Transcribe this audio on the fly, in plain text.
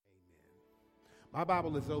My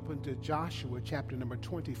Bible is open to Joshua chapter number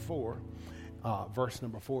 24, verse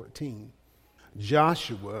number 14.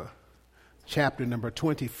 Joshua chapter number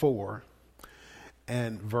 24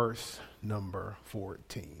 and verse number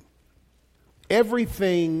 14.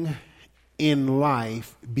 Everything in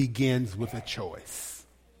life begins with a choice.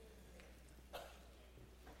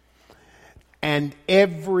 And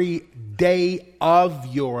every day of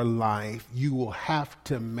your life, you will have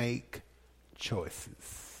to make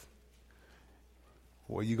choices.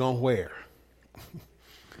 What are you going to wear?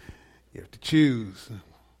 You have to choose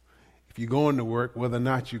if you're going to work, whether or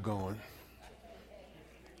not you're going.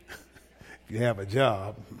 If you have a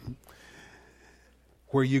job,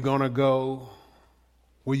 where you're going to go,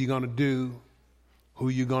 what you're going to do, who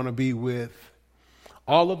you're going to be with.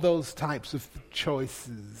 All of those types of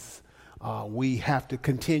choices we have to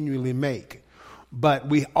continually make. But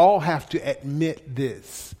we all have to admit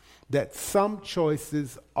this, that some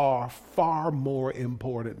choices are far more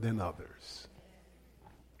important than others.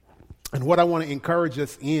 And what I want to encourage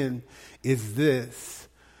us in is this: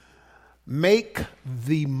 make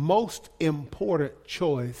the most important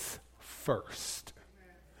choice first,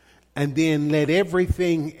 and then let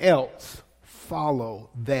everything else follow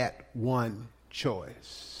that one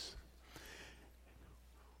choice.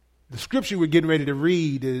 The scripture we're getting ready to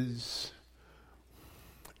read is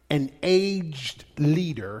an aged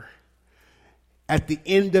leader at the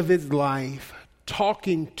end of his life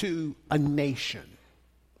talking to a nation.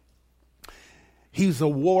 He's a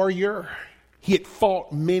warrior. He had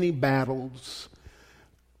fought many battles.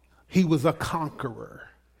 He was a conqueror.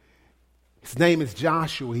 His name is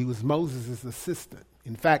Joshua. He was Moses' assistant.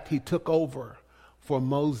 In fact, he took over for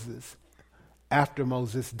Moses after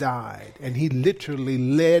Moses died. And he literally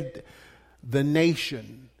led the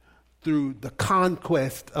nation through the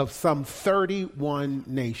conquest of some 31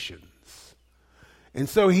 nations. And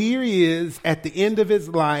so here he is at the end of his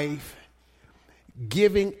life,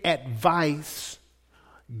 giving advice,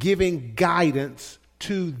 giving guidance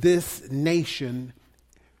to this nation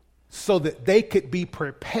so that they could be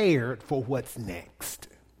prepared for what's next.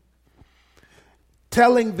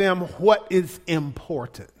 Telling them what is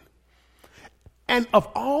important. And of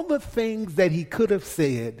all the things that he could have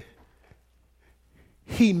said,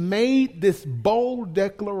 he made this bold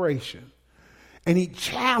declaration and he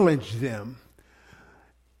challenged them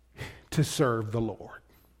to serve the Lord.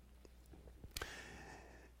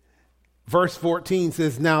 Verse 14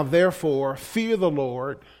 says, "Now therefore fear the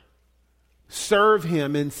Lord, serve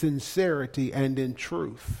him in sincerity and in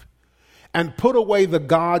truth, and put away the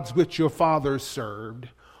gods which your fathers served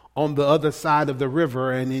on the other side of the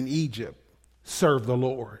river and in Egypt. Serve the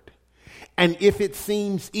Lord. And if it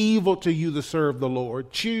seems evil to you to serve the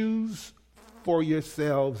Lord, choose for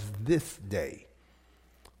yourselves this day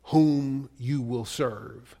whom you will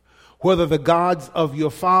serve, whether the gods of your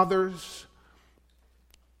fathers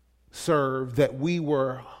served that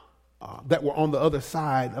were on the other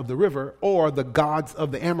side of the river, or the gods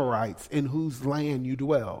of the Amorites in whose land you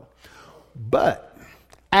dwell. But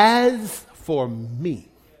as for me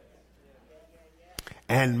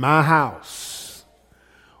and my house,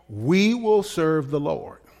 we will serve the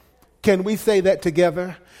Lord." Can we say that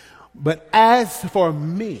together? But as for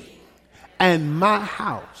me and my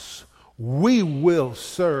house, we will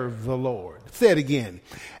serve the Lord. Say it again.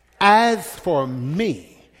 As for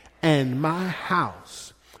me and my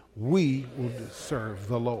house, we will serve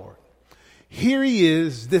the Lord. Here he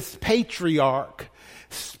is, this patriarch,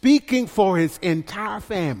 speaking for his entire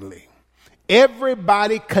family.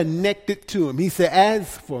 Everybody connected to him. He said,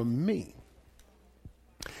 as for me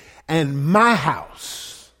and my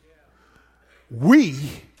house, we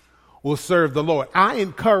will serve the Lord. I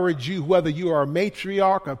encourage you, whether you are a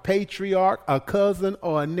matriarch, a patriarch, a cousin,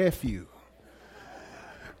 or a nephew,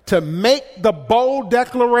 to make the bold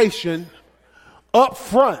declaration up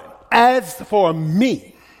front: as for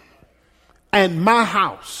me and my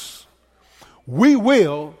house, we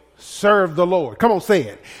will serve the Lord. Come on, say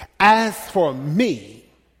it. As for me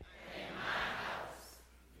and my house,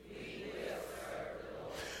 we will serve the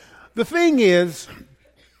Lord. The thing is,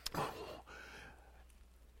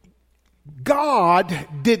 God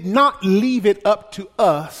did not leave it up to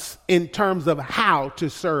us in terms of how to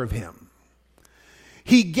serve him.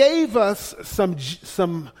 He gave us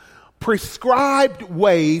some prescribed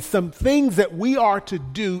ways, some things that we are to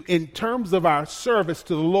do in terms of our service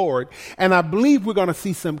to the Lord. And I believe we're going to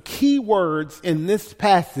see some key words in this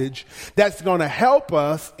passage that's going to help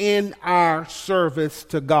us in our service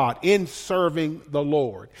to God, in serving the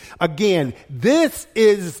Lord. Again, this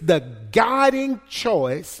is the guiding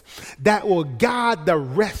choice that will guide the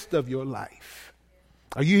rest of your life.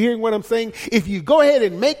 Are you hearing what I'm saying? If you go ahead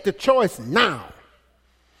and make the choice now,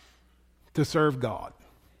 to serve God,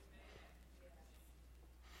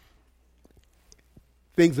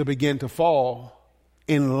 things will begin to fall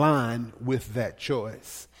in line with that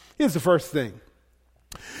choice. Here's the first thing.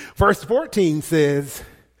 Verse 14 says,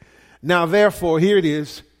 now therefore, here it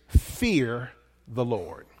is, fear the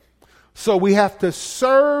Lord. So we have to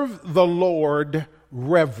serve the Lord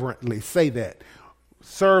reverently. Say that.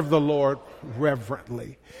 Serve the Lord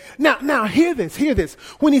reverently. Now hear this.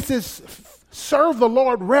 When he says serve the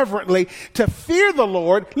Lord reverently, to fear the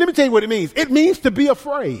Lord, let me tell you what it means. It means to be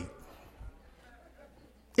afraid.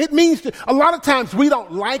 It means to, a lot of times we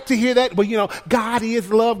don't like to hear that, but God is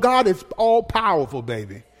love. God is all powerful,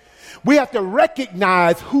 baby. We have to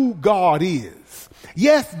recognize who God is.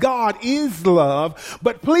 Yes, God is love,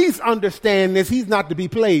 but please understand this, he's not to be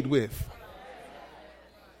played with.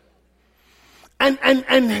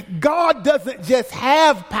 And God doesn't just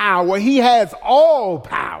have power, he has all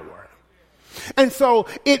power. And so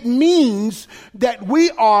it means that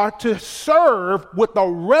we are to serve with a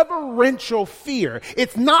reverential fear.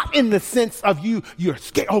 It's not in the sense of you're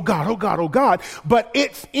scared, oh God, but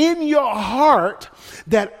it's in your heart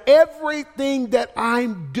that everything that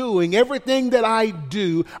I'm doing, everything that I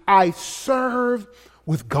do, I serve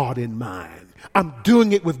with God in mind. I'm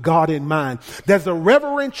doing it with God in mind. There's a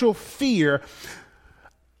reverential fear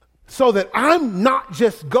so that I'm not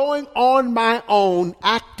just going on my own,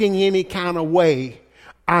 acting any kind of way.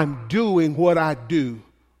 I'm doing what I do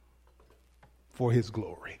for his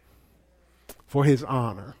glory, for his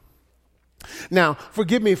honor. Now,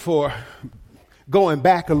 forgive me for going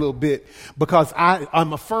back a little bit because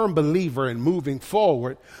I'm a firm believer in moving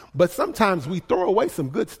forward, but sometimes we throw away some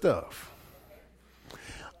good stuff.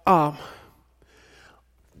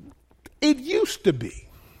 It used to be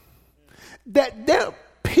that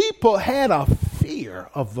people had a fear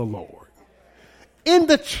of the Lord in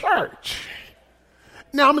the church.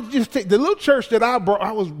 Now, I'm going to just take the little church that I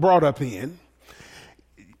was brought up in.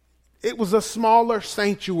 It was a smaller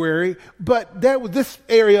sanctuary, but there was this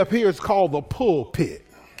area up here is called the pulpit.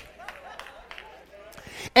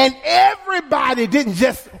 And everybody didn't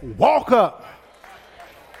just walk up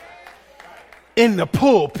in the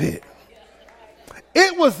pulpit.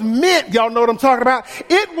 It was meant, y'all know what I'm talking about?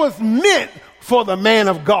 It was meant for the man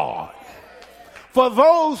of God, for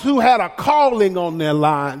those who had a calling on their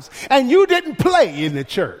lives, and you didn't play in the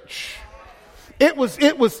church. That was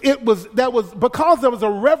because there was a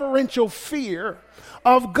reverential fear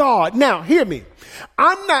of God. Now, hear me.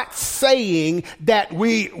 I'm not saying that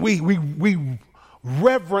we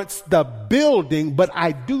reverence the building, but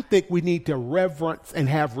I do think we need to reverence and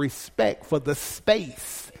have respect for the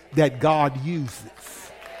space that God uses.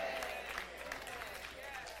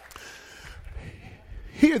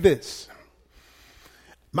 Hear this.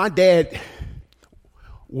 My dad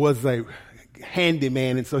was a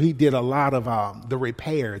handyman, and so he did a lot of the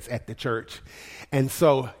repairs at the church. And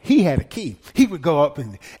so he had a key. He would go up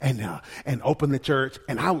and open the church,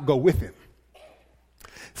 and I would go with him.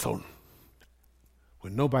 So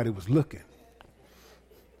when nobody was looking,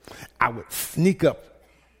 I would sneak up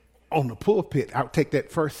on the pulpit. I would take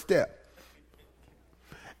that first step.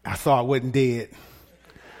 I saw I wasn't dead.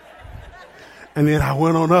 And then I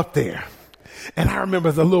went on up there. And I remember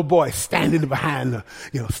as a little boy standing behind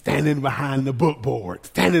the book board,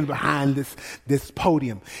 standing behind this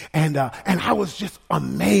podium. And I was just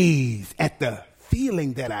amazed at the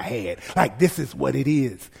feeling that I had. Like, this is what it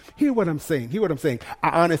is. Hear what I'm saying. I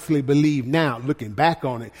honestly believe now, looking back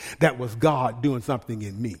on it, that was God doing something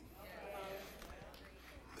in me.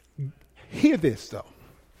 Hear this, though.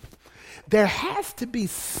 There has to be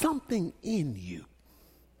something in you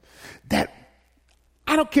that,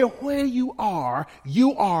 I don't care where you are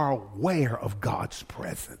aware of God's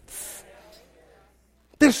presence.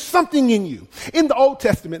 There's something in you. In the Old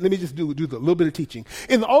Testament, let me just do the little bit of teaching.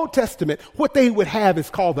 In the Old Testament, what they would have is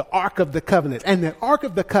called the Ark of the Covenant. And the Ark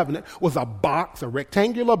of the Covenant was a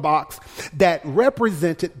rectangular box that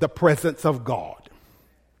represented the presence of God.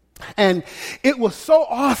 And it was so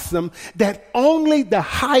awesome that only the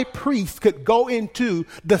high priest could go into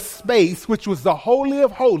the space, which was the Holy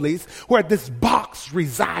of Holies, where this box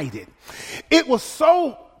resided. It was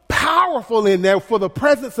so powerful in there for the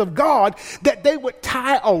presence of God that they would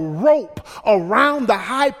tie a rope around the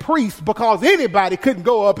high priest because anybody couldn't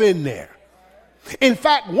go up in there. In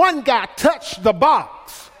fact, one guy touched the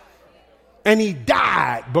box and he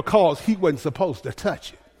died because he wasn't supposed to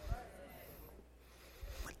touch it.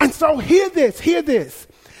 And so hear this.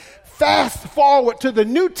 Fast forward to the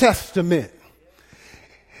New Testament.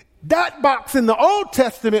 That box in the Old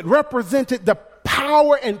Testament represented the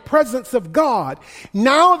power and presence of God.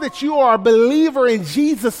 Now that you are a believer in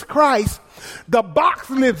Jesus Christ, the box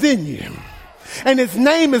lives in you. And his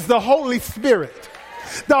name is the Holy Spirit.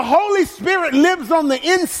 The Holy Spirit lives on the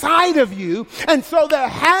inside of you. And so there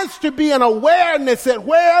has to be an awareness that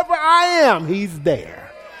wherever I am, he's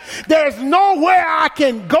there. There's nowhere I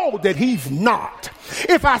can go that he's not.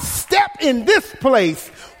 If I step in this place,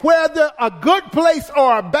 whether a good place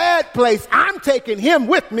or a bad place, I'm taking him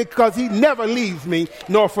with me because he never leaves me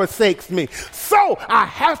nor forsakes me. So I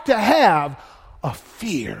have to have a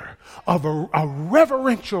fear of a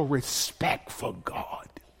reverential respect for God.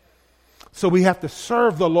 So we have to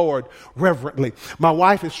serve the Lord reverently. My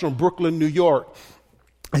wife is from Brooklyn, New York,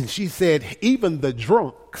 and she said even the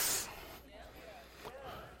drunks,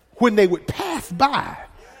 when they would pass by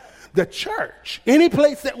the church, any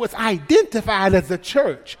place that was identified as a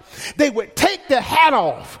church, they would take their hat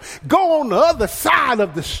off, go on the other side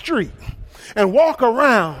of the street, and walk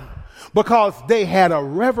around because they had a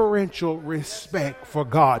reverential respect for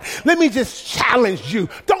God. Let me just challenge you.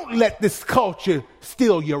 Don't let this culture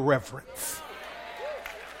steal your reverence.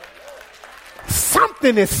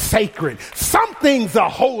 Something is sacred. Some things are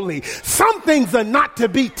holy. Some things are not to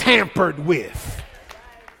be tampered with.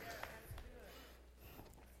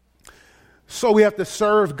 So we have to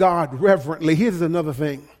serve God reverently. Here's another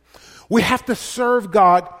thing. We have to serve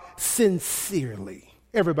God sincerely.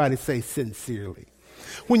 Everybody say sincerely.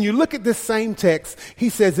 When you look at this same text, he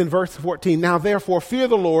says in verse 14, now therefore fear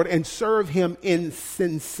the Lord and serve him in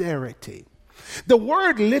sincerity. The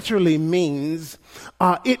word literally means,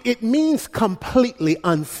 it means completely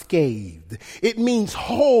unscathed. It means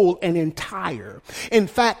whole and entire. In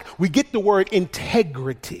fact, we get the word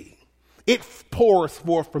integrity. It pours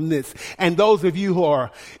forth from this. And those of you who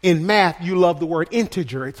are in math, you love the word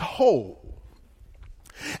integer. It's whole.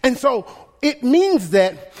 And so it means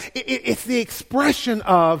that it's the expression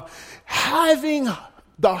of having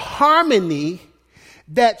the harmony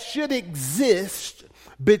that should exist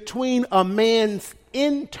between a man's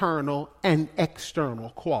internal and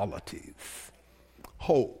external qualities.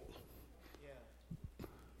 Whole.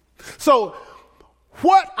 So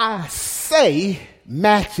what I say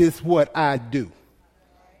matches what I do.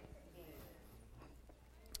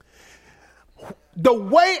 The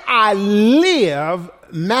way I live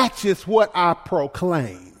matches what I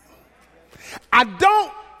proclaim. I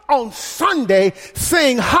don't on Sunday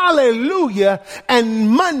sing hallelujah and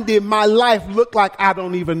Monday my life look like I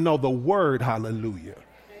don't even know the word hallelujah.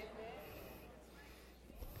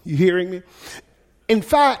 You hearing me? In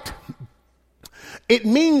fact, it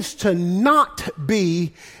means to not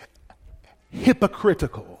be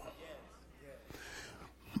hypocritical.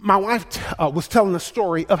 My wife was telling a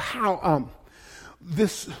story of how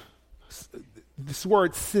this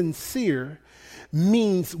word sincere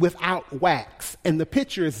means without wax. And the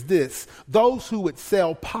picture is this. Those who would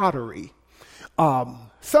sell pottery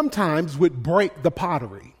sometimes would break the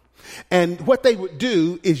pottery. And what they would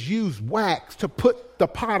do is use wax to put the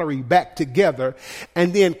pottery back together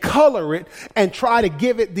and then color it and try to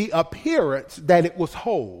give it the appearance that it was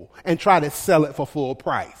whole and try to sell it for full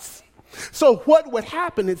price. So what would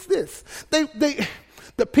happen is this.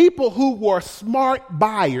 The people who were smart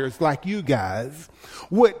buyers like you guys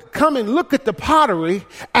would come and look at the pottery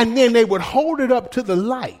and then they would hold it up to the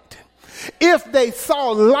light. If they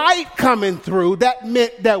saw light coming through, that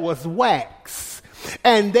meant there was wax.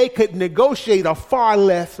 And they could negotiate a far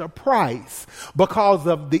lesser price because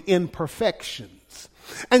of the imperfections.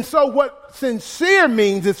 And so what sincere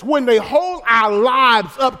means is when they hold our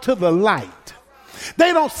lives up to the light,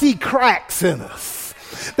 they don't see cracks in us.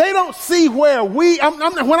 They don't see where when I'm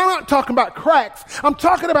not talking about cracks, I'm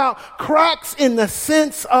talking about cracks in the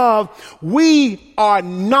sense of we are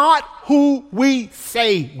not who we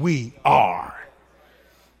say we are.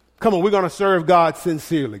 Come on, we're going to serve God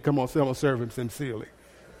sincerely. Come on, someone serve him sincerely.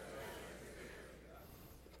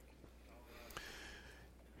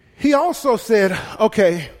 He also said,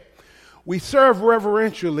 okay, we serve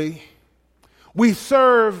reverentially, we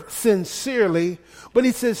serve sincerely, but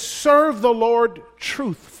he says, serve the Lord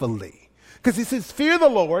truthfully. Because he says, fear the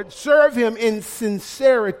Lord, serve him in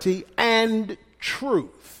sincerity and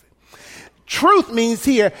truth. Truth means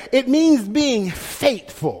here, it means being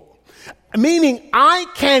faithful. Meaning I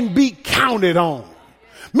can be counted on.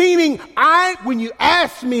 Meaning when you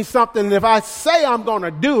ask me something, and if I say I'm going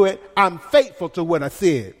to do it, I'm faithful to what I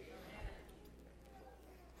said.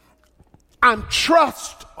 I'm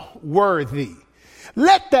trustworthy.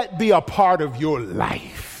 Let that be a part of your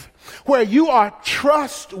life where you are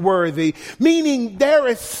trustworthy, meaning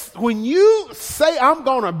when you say I'm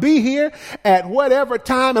going to be here at whatever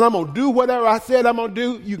time and I'm going to do whatever I said I'm going to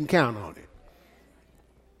do, you can count on it.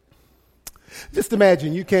 Just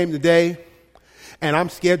imagine you came today and I'm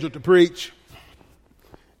scheduled to preach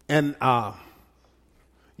and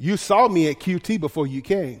you saw me at QT before you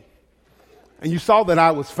came and you saw that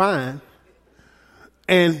I was fine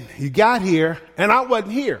and you got here and I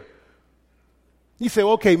wasn't here. You say,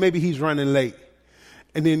 okay, maybe he's running late.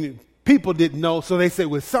 And then people didn't know, so they said,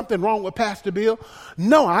 was something wrong with Pastor Bill?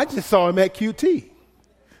 No, I just saw him at QT.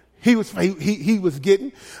 He was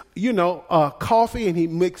getting, coffee, and he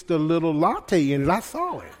mixed a little latte in it. I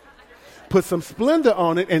saw it. Put some Splenda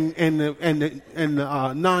on it and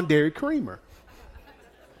non-dairy creamer.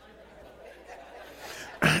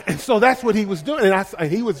 And so that's what he was doing,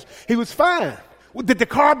 and he was fine. Did the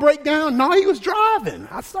car break down? No, he was driving.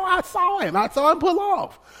 I saw him. I saw him pull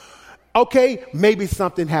off. Okay, maybe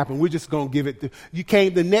something happened. We're just going to give it. You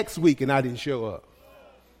came the next week and I didn't show up.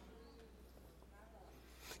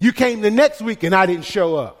 You came the next week and I didn't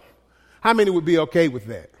show up. How many would be okay with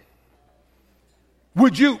that? I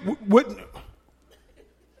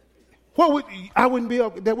wouldn't be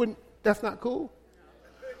okay. That's not cool.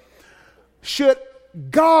 Should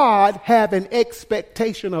God have an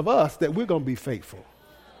expectation of us that we're going to be faithful?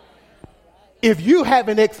 If you have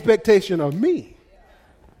an expectation of me,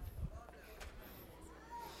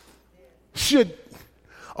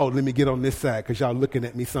 let me get on this side because y'all looking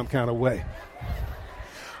at me some kind of way.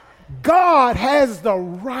 God has the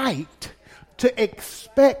right to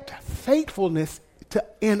expect faithfulness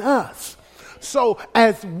in us. So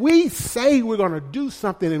as we say we're going to do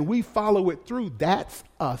something and we follow it through, that's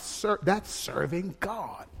serving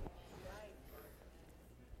God.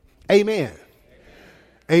 Amen.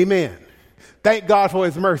 Amen. Thank God for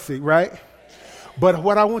his mercy, right? But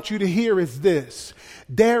what I want you to hear is this.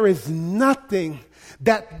 There is nothing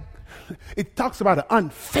that, it talks about an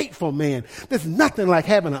unfaithful man. There's nothing like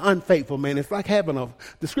having an unfaithful man. It's like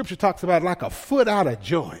the scripture talks about like a foot out of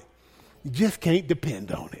joint. You just can't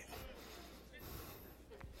depend on it.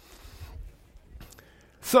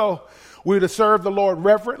 So we're to serve the Lord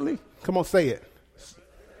reverently. Come on, say it.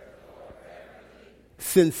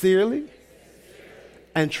 Sincerely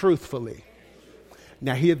and truthfully.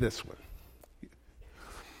 Now hear this one.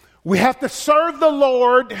 We have to serve the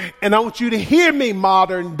Lord, and I want you to hear me,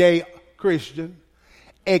 modern day Christian,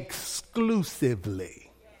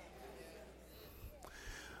 exclusively.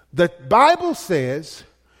 The Bible says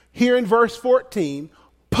here in verse 14,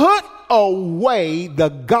 put away the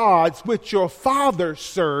gods which your father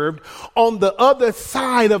served on the other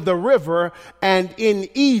side of the river and in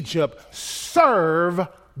Egypt. Serve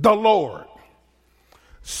the Lord.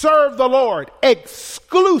 Serve the Lord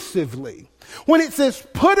exclusively. When it says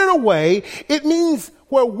put it away, it means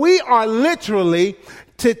where we are literally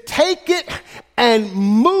to take it and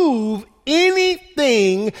move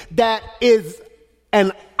anything that is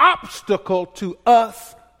an obstacle to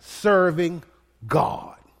us serving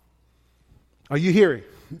God. Are you hearing?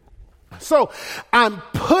 So I'm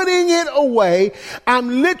putting it away.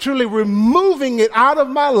 I'm literally removing it out of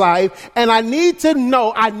my life. And I need to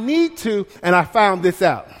know, and I found this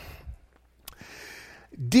out.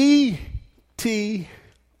 DTR.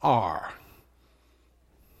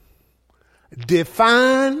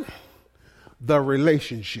 Define the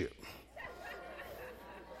relationship.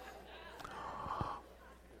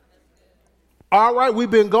 All right,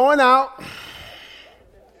 we've been going out.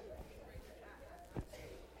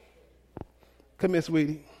 Come here,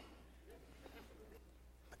 sweetie.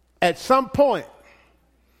 At some point,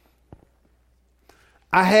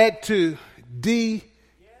 I had to DTR.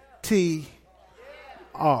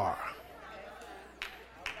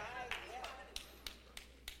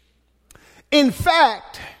 In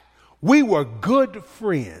fact, we were good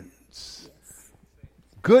friends.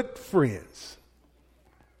 Good friends.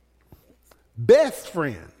 Best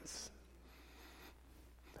friends.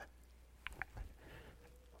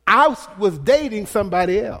 I was dating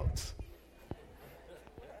somebody else.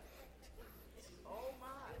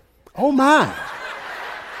 Oh my.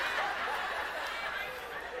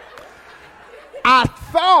 I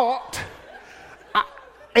thought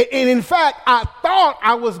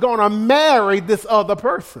I was going to marry this other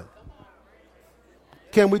person.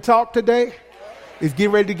 Can we talk today? It's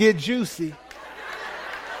getting ready to get juicy.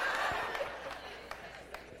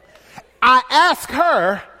 I asked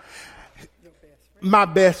her, my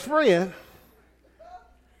best friend,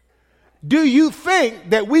 do you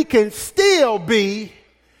think that we can still be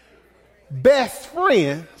best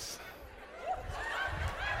friends?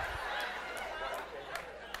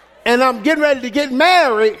 And I'm getting ready to get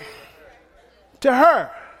married to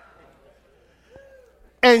her.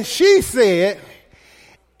 And she said,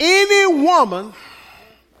 any woman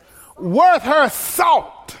worth her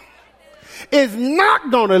salt is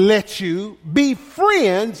not going to let you be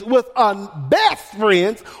friends with best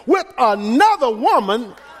friends with another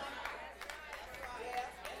woman.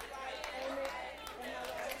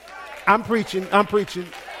 I'm preaching.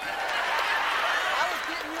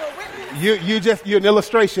 You're an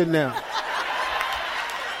illustration now.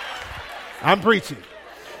 I'm preaching.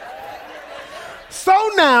 So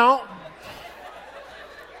now,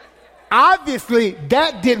 obviously,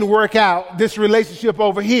 that didn't work out, this relationship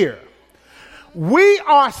over here. We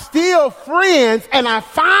are still friends, and I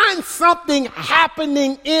find something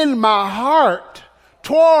happening in my heart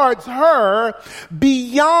towards her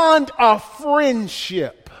beyond a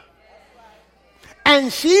friendship.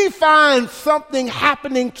 And she finds something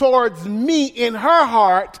happening towards me in her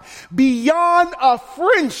heart beyond a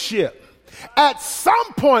friendship. At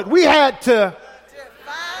some point, we had to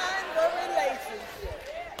define the relationship.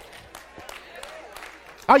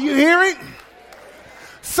 Are you hearing?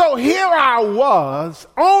 So here I was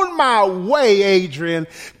on my way, Adrian,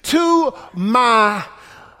 to my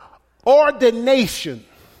ordination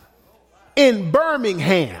in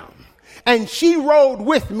Birmingham. And she rode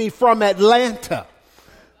with me from Atlanta.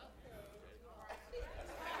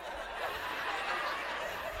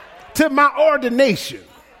 To my ordination.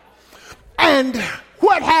 And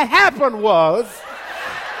what had happened was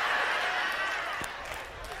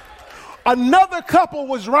another couple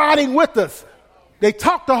was riding with us. They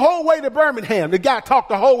talked the whole way to Birmingham. The guy talked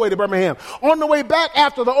the whole way to Birmingham. On the way back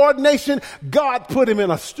after the ordination, God put him in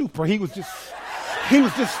a stupor. He was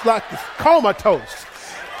just like comatose.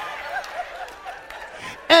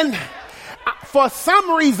 And for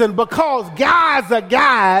some reason, because guys are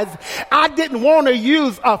guys, I didn't want to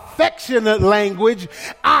use affectionate language.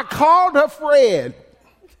 I called her Fred.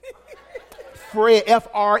 Fred,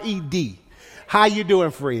 F-R-E-D. How you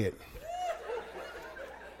doing, Fred?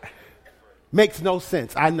 Makes no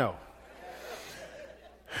sense, I know.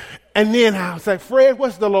 And then I was like, Fred,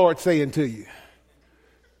 what's the Lord saying to you?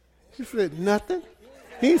 She said, nothing.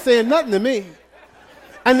 He ain't saying nothing to me.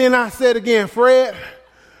 And then I said again, Fred,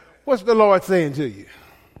 what's the Lord saying to you?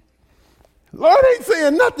 Lord ain't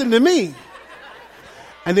saying nothing to me.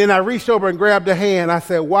 And then I reached over and grabbed her hand. I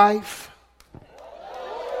said, wife,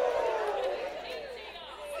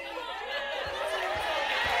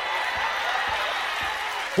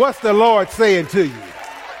 what's the Lord saying to you?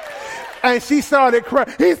 And she started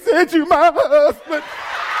crying. He said, you my husband.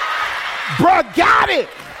 Bruh, got it.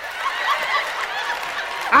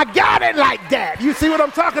 I got it like that. You see what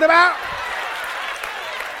I'm talking about?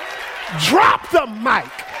 Drop the mic.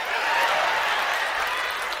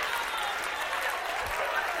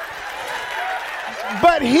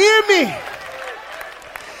 But hear me.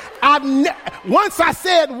 Once I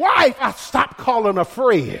said wife, I stopped calling her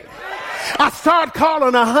Fred. I started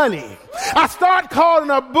calling her honey. I started calling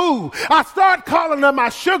her boo. I started calling her my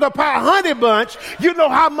sugar pie honey bunch. You know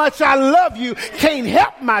how much I love you. Can't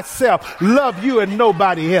help myself. Love you and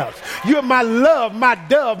nobody else. You're my love, my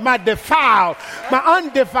dove, my defiled, my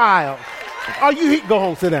undefiled. Are you go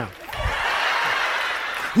home, sit down.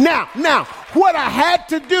 Now, what I had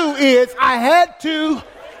to do is I had to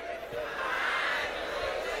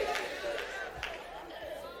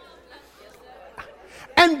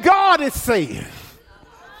and God is saying,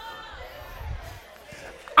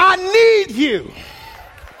 I need you,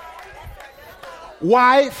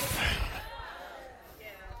 wife,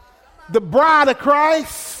 the bride of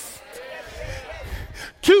Christ,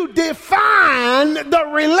 to define the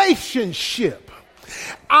relationship.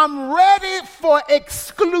 I'm ready for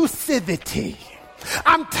exclusivity.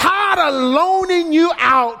 I'm tired of loaning you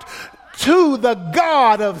out to the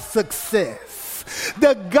God of success,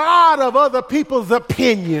 the God of other people's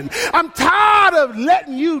opinion. I'm tired of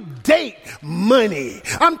letting you date money.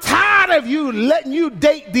 I'm tired of you letting you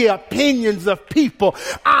date the opinions of people.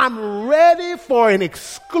 I'm ready for an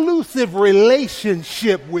exclusive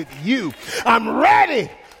relationship with you. I'm ready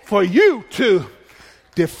for you to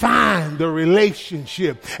define the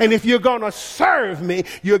relationship. And if you're going to serve me,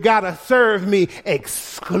 you got to serve me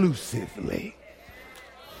exclusively.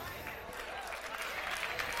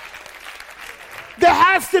 There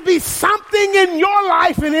has to be something in your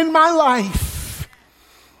life and in my life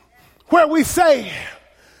where we say,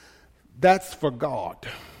 that's for God.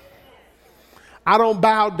 I don't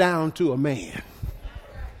bow down to a man.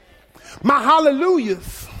 My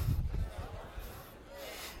hallelujahs,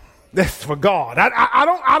 that's for God.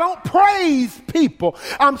 I don't praise people.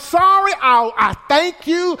 I'm sorry. I thank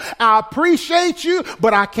you. I appreciate you,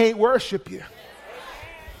 but I can't worship you.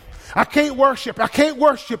 I can't worship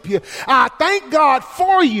you. I thank God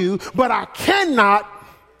for you, but I cannot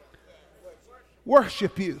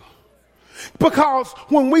worship you. Because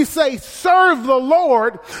when we say serve the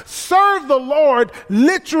Lord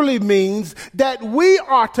literally means that we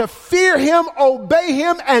are to fear him, obey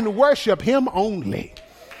him, and worship him only.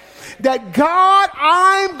 That God,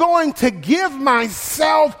 I'm going to give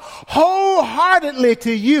myself wholeheartedly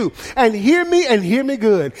to you. And hear me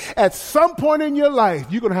good. At some point in your life,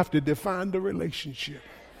 you're going to have to define the relationship.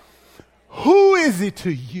 Who is he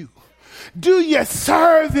to you? Do you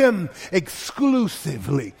serve him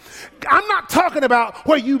exclusively? I'm not talking about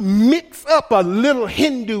where you mix up a little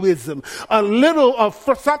Hinduism, a little of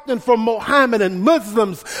something from Mohammed and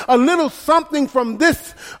Muslims, a little something from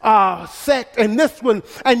this sect and this one,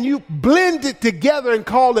 and you blend it together and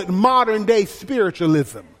call it modern day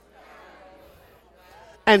spiritualism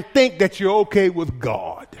and think that you're okay with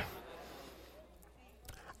God.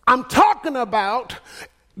 I'm talking about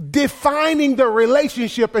defining the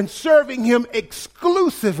relationship and serving him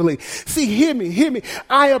exclusively. See, hear me.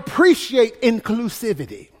 I appreciate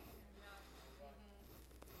inclusivity.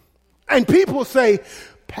 And people say,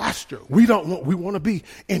 Pastor, we want to be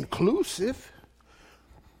inclusive.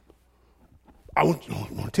 I want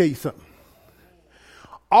to tell you something.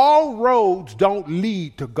 All roads don't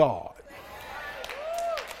lead to God.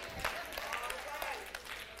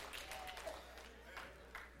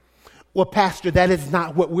 Well, Pastor, that is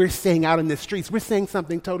not what we're saying out in the streets. We're saying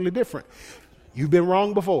something totally different. You've been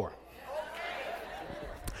wrong before.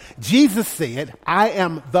 Jesus said, I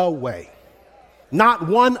am the way. Not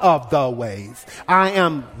one of the ways. I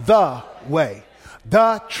am the way,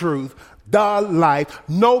 the truth, the life.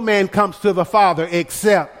 No man comes to the Father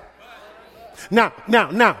except. Now,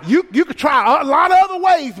 you could try a lot of other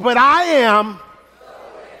ways, but I am.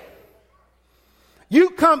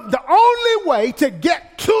 The only way to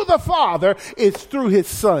get to the Father is through his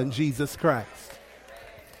Son, Jesus Christ.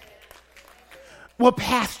 Well,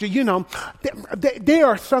 Pastor, there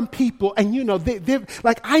are some people, and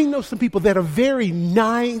I know some people that are very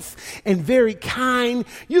nice and very kind.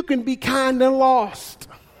 You can be kind and lost.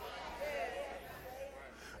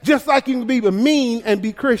 Just like you can be mean and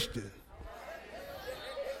be Christian.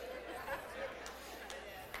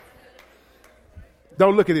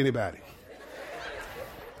 Don't look at anybody.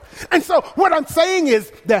 And so what I'm saying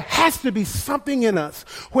is there has to be something in us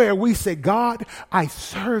where we say, God, I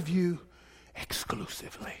serve you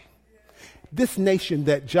exclusively. This nation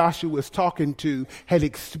that Joshua was talking to had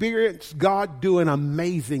experienced God doing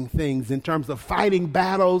amazing things in terms of fighting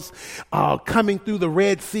battles, coming through the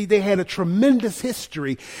Red Sea. They had a tremendous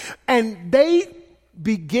history. And they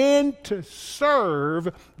began to serve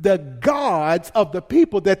the gods of the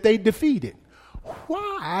people that they defeated.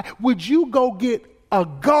 Why would you go get a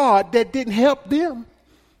God that didn't help them?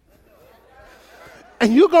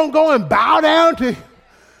 And you're going to go and bow down to.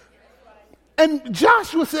 And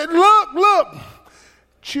Joshua said, look,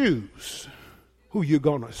 choose who you're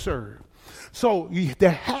going to serve. So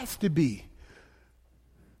there has to be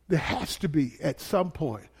at some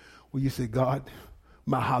point where you say, God,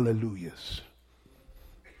 my hallelujahs,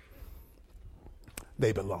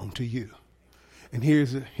 they belong to you. And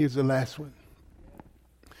here's the last one.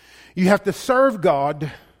 You have to serve God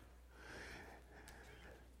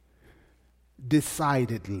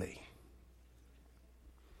decidedly.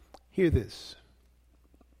 Hear this.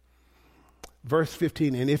 Verse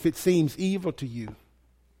 15, and if it seems evil to you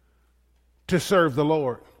to serve the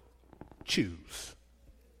Lord, choose.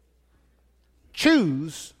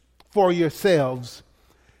 Choose for yourselves,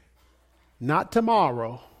 not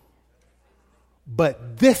tomorrow,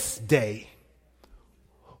 but this day,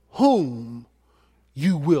 whom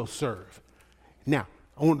you will serve. Now,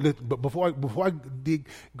 but before I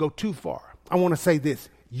go too far, I want to say this.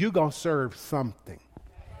 You're going to serve something.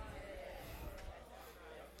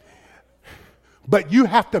 But you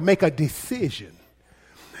have to make a decision.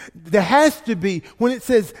 There has to be, when it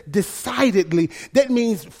says decidedly, that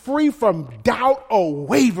means free from doubt or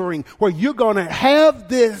wavering, where you're going to have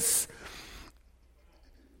this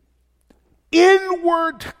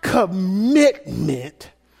inward commitment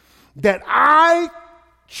that I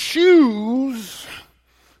choose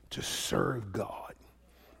to serve God.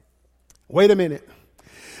 Wait a minute.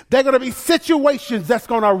 There are going to be situations that's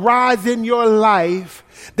going to arise in your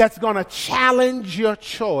life that's going to challenge your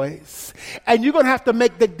choice. And you're going to have to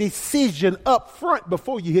make the decision up front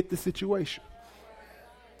before you hit the situation.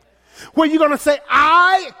 Where you're going to say,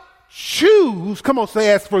 I choose. Come on,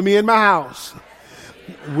 say, as for me and my house,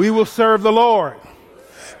 we will serve the Lord.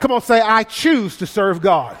 Come on, say, I choose to serve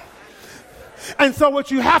God. And so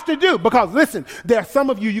what you have to do, because listen, there are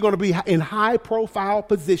some of you, you're going to be in high profile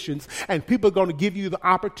positions and people are going to give you the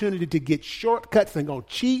opportunity to get shortcuts and go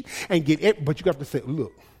cheat and get it. But you have to say,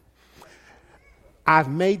 look, I've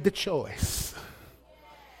made the choice.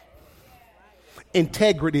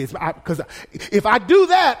 Integrity is, because if I do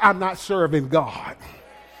that, I'm not serving God.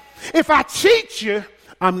 If I cheat you,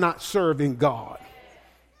 I'm not serving God.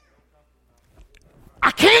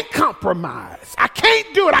 I can't compromise. I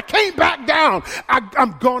can't do it. I can't back down.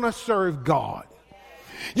 I'm going to serve God.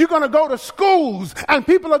 You're going to go to schools and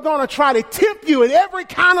people are going to try to tempt you in every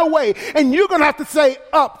kind of way. And you're going to have to say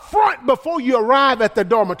up front before you arrive at the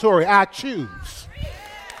dormitory, I choose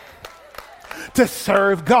to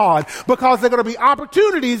serve God, because there are going to be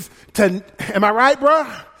opportunities to, am I right, bro?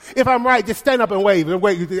 If I'm right, just stand up and wave.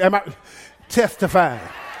 Am I testifying?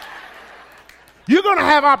 You're going to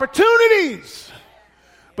have opportunities,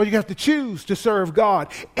 but you have to choose to serve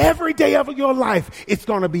God. Every day of your life, it's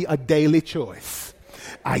going to be a daily choice.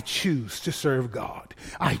 I choose to serve God.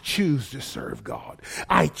 I choose to serve God.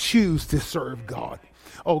 I choose to serve God.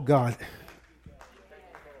 Oh, God.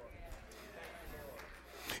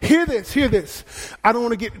 Hear this, hear this. I don't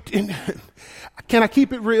want to get in. Can I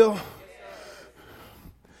keep it real?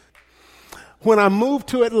 When I moved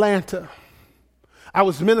to Atlanta, I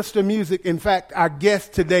was minister of music. In fact, our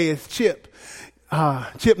guest today is Chip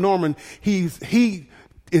Norman. He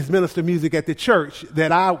is minister of music at the church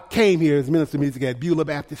that I came here as minister of music at, Beulah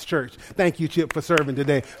Baptist Church. Thank you, Chip, for serving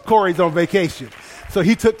today. Corey's on vacation, so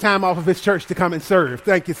he took time off of his church to come and serve.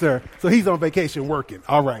 Thank you, sir. So he's on vacation working.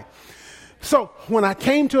 All right. So when I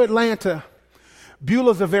came to Atlanta,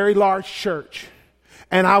 Beulah's a very large church,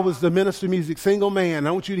 and I was the minister of music, single man.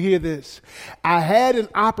 I want you to hear this. I had an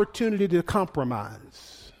opportunity to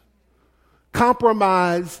compromise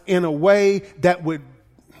in a way that would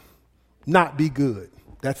not be good.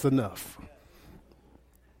 That's enough.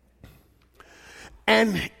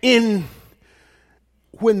 And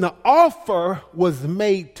when the offer was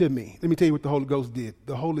made to me, let me tell you what the Holy Ghost did.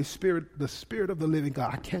 The Holy Spirit, the Spirit of the living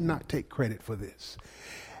God, I cannot take credit for this.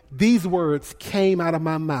 These words came out of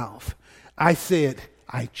my mouth. I said,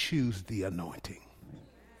 I choose the anointing.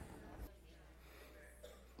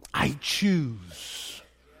 I choose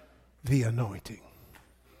the anointing.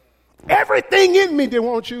 Everything in me didn't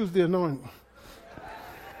want to choose the anointing.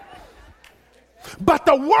 But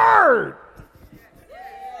the word,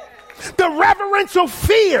 the reverential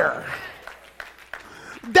fear,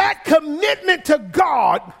 that commitment to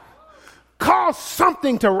God caused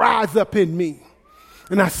something to rise up in me.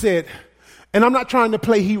 And I said, and I'm not trying to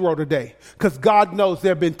play hero today, because God knows there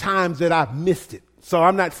have been times that I've missed it. So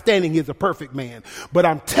I'm not standing here as a perfect man, but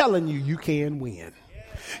I'm telling you, you can win.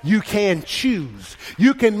 You can choose.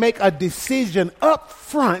 You can make a decision up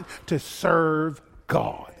front to serve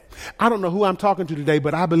God. I don't know who I'm talking to today,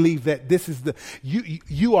 but I believe that this is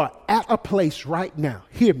you are at a place right now.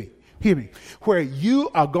 Hear me, where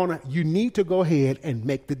you need to go ahead and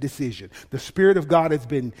make the decision. The Spirit of God has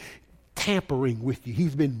been tampering with you.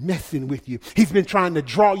 He's been messing with you. He's been trying to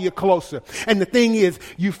draw you closer. And the thing is,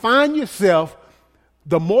 you find yourself,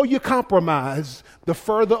 the more you compromise, the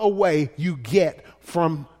further away you get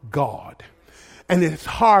from God. And it's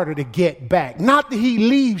harder to get back. Not that he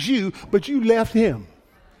leaves you, but you left him.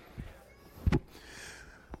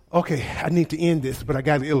 Okay, I need to end this, but I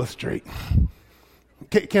got to illustrate.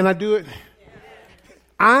 Can I do it?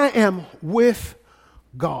 I am with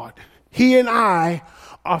God. He and I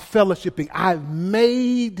are fellowshipping. I've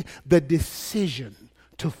made the decision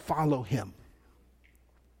to follow him.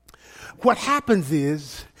 What happens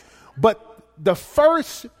is, but the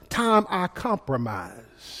first time I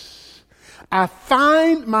compromise, I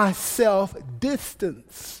find myself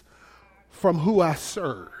distance from who I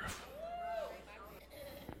serve.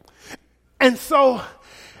 And so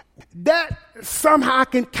that somehow I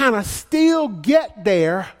can kind of still get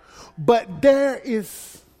there, but there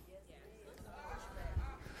is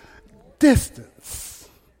distance.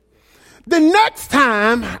 The next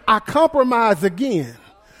time I compromise again,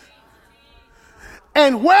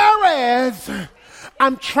 and whereas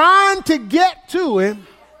I'm trying to get to him,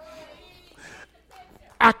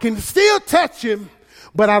 I can still touch him,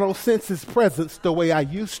 but I don't sense his presence the way I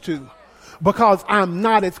used to, because I'm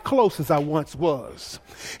not as close as I once was.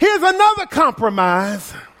 Here's another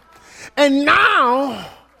compromise, and now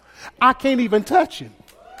I can't even touch him.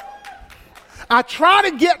 I try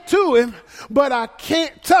to get to him, but I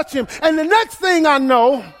can't touch him. And the next thing I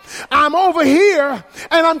know, I'm over here,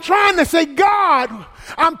 and I'm trying to say, God,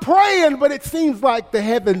 I'm praying, but it seems like the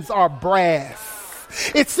heavens are brass.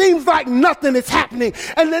 It seems like nothing is happening.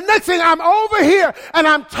 And the next thing, I'm over here and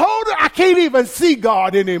I'm told I can't even see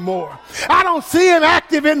God anymore. I don't see him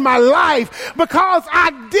active in my life because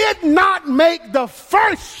I did not make the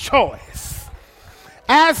first choice.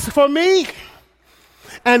 As for me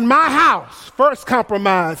and my house, first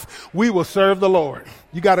compromise, we will serve the Lord.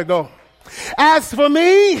 You got to go. As for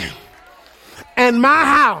me and my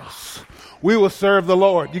house, we will serve the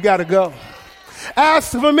Lord. You got to go.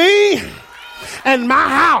 As for me and my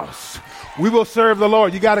house, we will serve the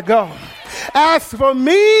Lord. You got to go. As for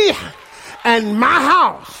me and my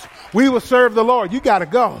house, we will serve the Lord. You got to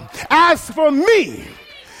go. As for me,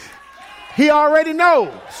 he already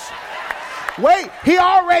knows. Wait, he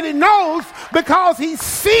already knows because he's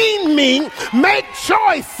seen me make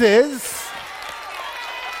choices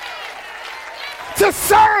to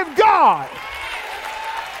serve God.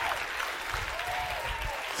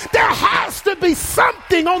 There has to be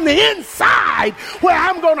something on the inside where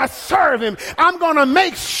I'm going to serve him. I'm going to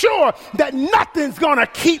make sure that nothing's going to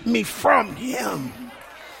keep me from him.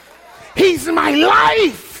 He's my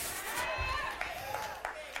life.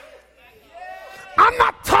 I'm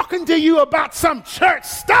not talking to you about some church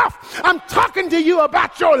stuff. I'm talking to you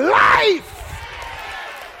about your life.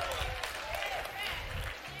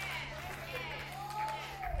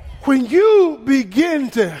 When you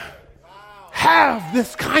begin to have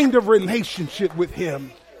this kind of relationship with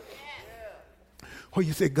him, where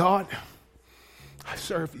you say, God, I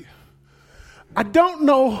serve you. I don't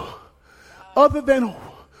know other than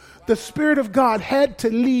the Spirit of God had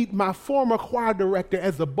to lead my former choir director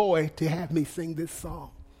as a boy to have me sing this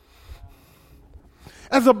song.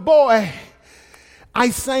 As a boy,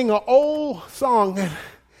 I sang an old song,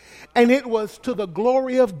 and it was, to the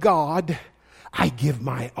glory of God, I give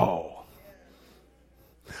my all.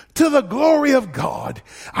 To the glory of God,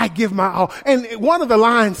 I give my all. And one of the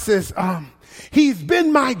lines says, he's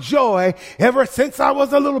been my joy ever since I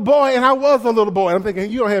was a little boy, and I was a little boy. And I'm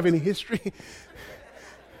thinking, you don't have any history.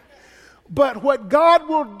 But what God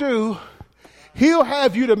will do, he'll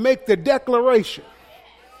have you to make the declaration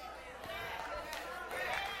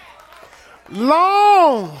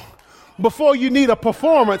long before you need a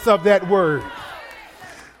performance of that word.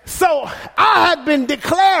 So I have been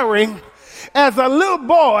declaring as a little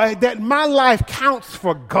boy that my life counts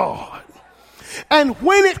for God. And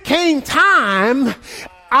when it came time,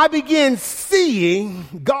 I began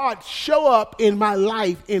seeing God show up in my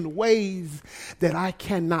life in ways that I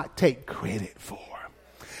cannot take credit for.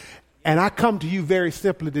 And I come to you very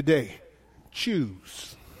simply today.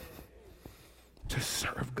 Choose to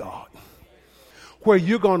serve God, where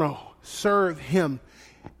you're going to serve him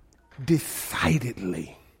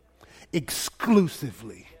decidedly,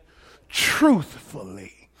 exclusively,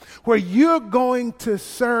 truthfully, where you're going to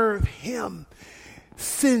serve him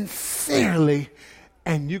sincerely,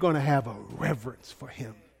 and you're going to have a reverence for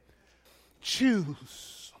him.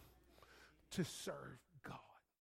 Choose to serve.